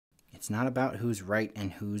It's not about who's right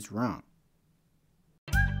and who's wrong.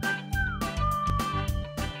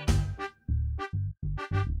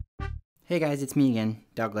 Hey guys, it's me again,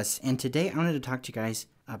 Douglas, and today I wanted to talk to you guys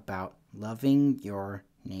about loving your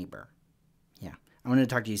neighbor. Yeah, I wanted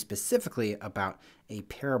to talk to you specifically about a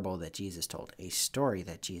parable that Jesus told, a story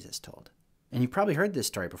that Jesus told. And you've probably heard this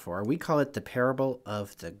story before. We call it the parable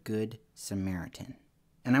of the Good Samaritan.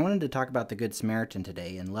 And I wanted to talk about the Good Samaritan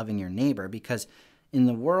today and loving your neighbor because in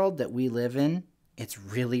the world that we live in, it's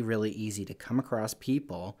really, really easy to come across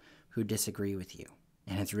people who disagree with you.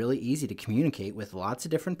 And it's really easy to communicate with lots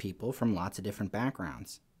of different people from lots of different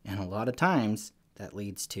backgrounds. And a lot of times that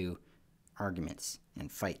leads to arguments and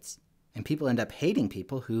fights. And people end up hating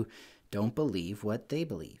people who don't believe what they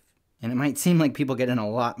believe. And it might seem like people get in a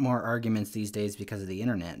lot more arguments these days because of the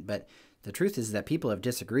internet, but the truth is that people have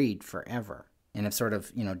disagreed forever and have sort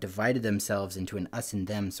of, divided themselves into an us and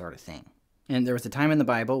them sort of thing. And there was a time in the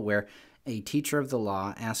Bible where a teacher of the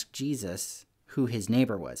law asked Jesus who his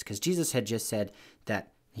neighbor was, because Jesus had just said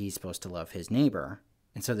that he's supposed to love his neighbor.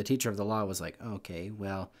 And so the teacher of the law was like, okay,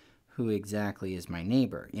 well, who exactly is my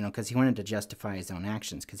neighbor? Because he wanted to justify his own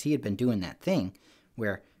actions, because he had been doing that thing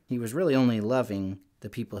where he was really only loving the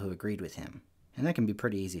people who agreed with him. And that can be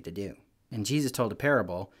pretty easy to do. And Jesus told a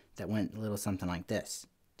parable that went a little something like this.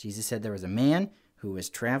 Jesus said there was a man who was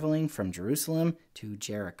traveling from Jerusalem to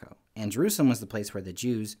Jericho. And Jerusalem was the place where the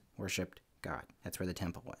Jews worshipped God. That's where the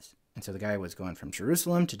temple was. And so the guy was going from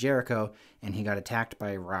Jerusalem to Jericho, and he got attacked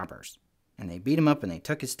by robbers. And they beat him up, and they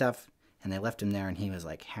took his stuff, and they left him there, and he was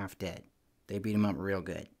like half dead. They beat him up real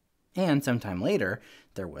good. And sometime later,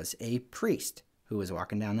 there was a priest who was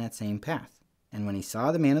walking down that same path. And when he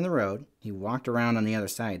saw the man in the road, he walked around on the other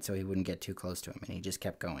side so he wouldn't get too close to him, and he just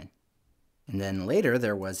kept going. And then later,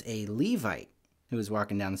 there was a Levite who was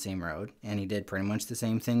walking down the same road, and he did pretty much the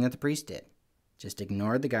same thing that the priest did. Just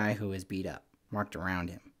ignored the guy who was beat up, walked around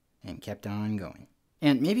him, and kept on going.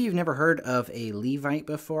 And maybe you've never heard of a Levite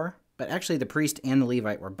before, but actually the priest and the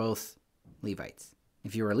Levite were both Levites.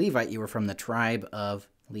 If you were a Levite, you were from the tribe of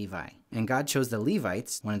Levi. And God chose the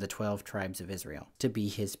Levites, one of the 12 tribes of Israel, to be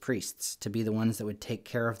his priests, to be the ones that would take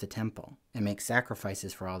care of the temple and make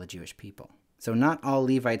sacrifices for all the Jewish people. So not all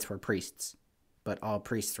Levites were priests, but all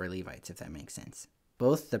priests were Levites, if that makes sense.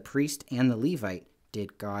 Both the priest and the Levite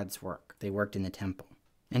did God's work. They worked in the temple.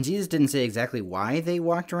 And Jesus didn't say exactly why they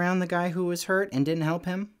walked around the guy who was hurt and didn't help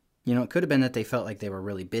him. It could have been that they felt like they were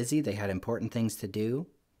really busy, they had important things to do.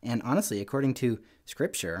 And honestly, according to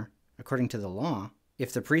Scripture, according to the law,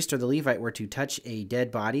 if the priest or the Levite were to touch a dead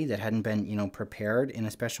body that hadn't been, prepared in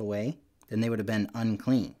a special way, then they would have been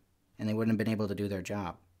unclean, and they wouldn't have been able to do their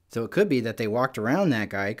job. So it could be that they walked around that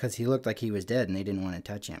guy because he looked like he was dead and they didn't want to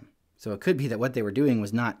touch him. So it could be that what they were doing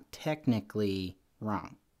was not technically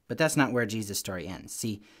wrong. But that's not where Jesus' story ends.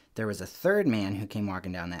 See, there was a third man who came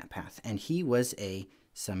walking down that path, and he was a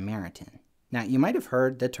Samaritan. Now, you might have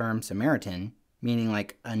heard the term Samaritan meaning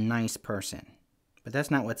like a nice person, but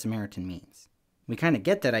that's not what Samaritan means. We kind of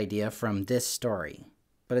get that idea from this story.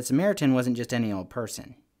 But a Samaritan wasn't just any old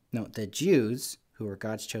person. No, the Jews, who were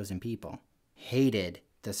God's chosen people, hated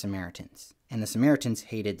the Samaritans, and the Samaritans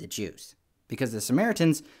hated the Jews. Because the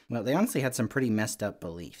Samaritans, well, they honestly had some pretty messed up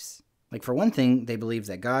beliefs. Like, for one thing, they believed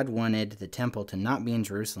that God wanted the temple to not be in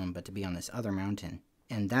Jerusalem, but to be on this other mountain.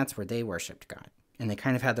 And that's where they worshipped God. And they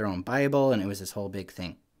kind of had their own Bible, and it was this whole big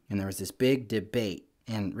thing. And there was this big debate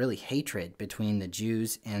and really hatred between the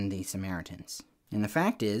Jews and the Samaritans. And the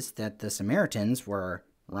fact is that the Samaritans were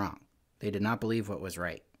wrong. They did not believe what was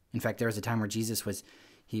right. In fact, there was a time where Jesus was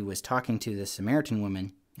talking to this Samaritan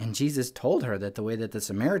woman, and Jesus told her that the way that the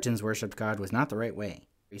Samaritans worshipped God was not the right way.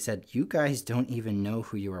 He said, you guys don't even know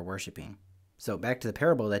who you are worshiping. So back to the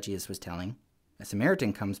parable that Jesus was telling, a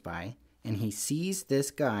Samaritan comes by, and he sees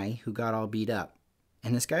this guy who got all beat up.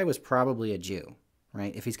 And this guy was probably a Jew,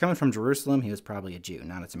 right? If he's coming from Jerusalem, he was probably a Jew,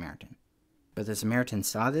 not a Samaritan. But the Samaritan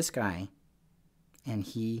saw this guy, and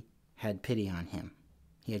he had pity on him.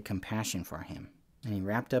 He had compassion for him. And he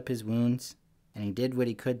wrapped up his wounds, and he did what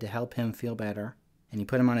he could to help him feel better. And he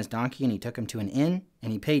put him on his donkey, and he took him to an inn,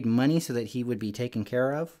 and he paid money so that he would be taken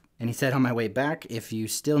care of. And he said, on my way back, if you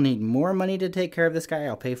still need more money to take care of this guy,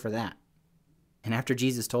 I'll pay for that. And after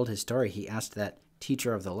Jesus told his story, he asked that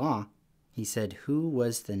teacher of the law, he said, who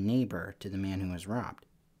was the neighbor to the man who was robbed?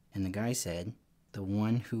 And the guy said, the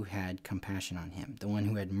one who had compassion on him, the one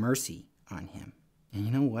who had mercy on him. And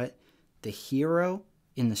you know what? The hero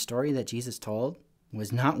in the story that Jesus told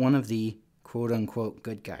was not one of the quote-unquote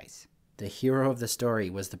good guys. The hero of the story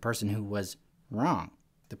was the person who was wrong,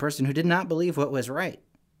 the person who did not believe what was right,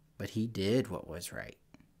 but he did what was right.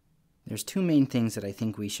 There's two main things that I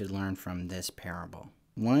think we should learn from this parable.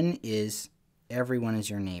 One is everyone is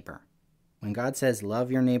your neighbor. When God says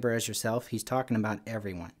love your neighbor as yourself, he's talking about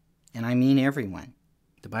everyone. And I mean everyone.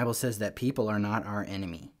 The Bible says that people are not our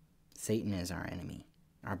enemy. Satan is our enemy.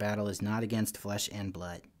 Our battle is not against flesh and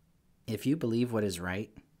blood. If you believe what is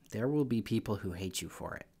right, there will be people who hate you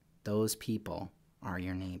for it. Those people are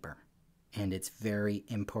your neighbor. And it's very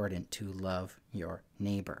important to love your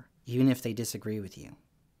neighbor, even if they disagree with you.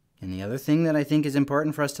 And the other thing that I think is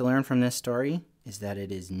important for us to learn from this story is that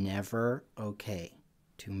it is never okay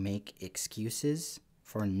to make excuses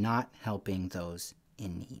for not helping those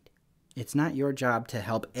in need. It's not your job to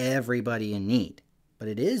help everybody in need, but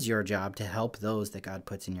it is your job to help those that God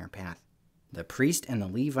puts in your path. The priest and the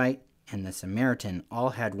Levite and the Samaritan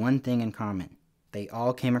all had one thing in common. They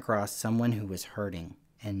all came across someone who was hurting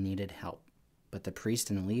and needed help. But the priest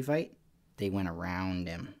and the Levite, they went around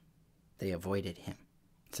him. They avoided him.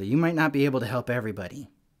 So you might not be able to help everybody,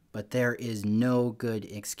 but there is no good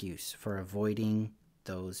excuse for avoiding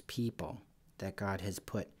those people that God has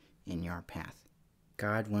put in your path.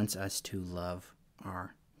 God wants us to love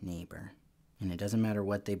our neighbor. And it doesn't matter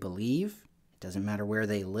what they believe. It doesn't matter where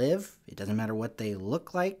they live. It doesn't matter what they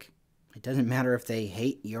look like. It doesn't matter if they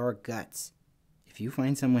hate your guts. If you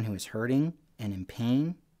find someone who is hurting and in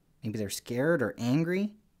pain, maybe they're scared or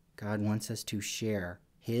angry, God wants us to share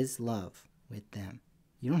his love with them.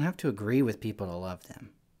 You don't have to agree with people to love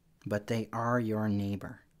them, but they are your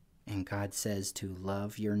neighbor. And God says to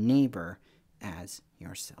love your neighbor as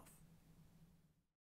yourself.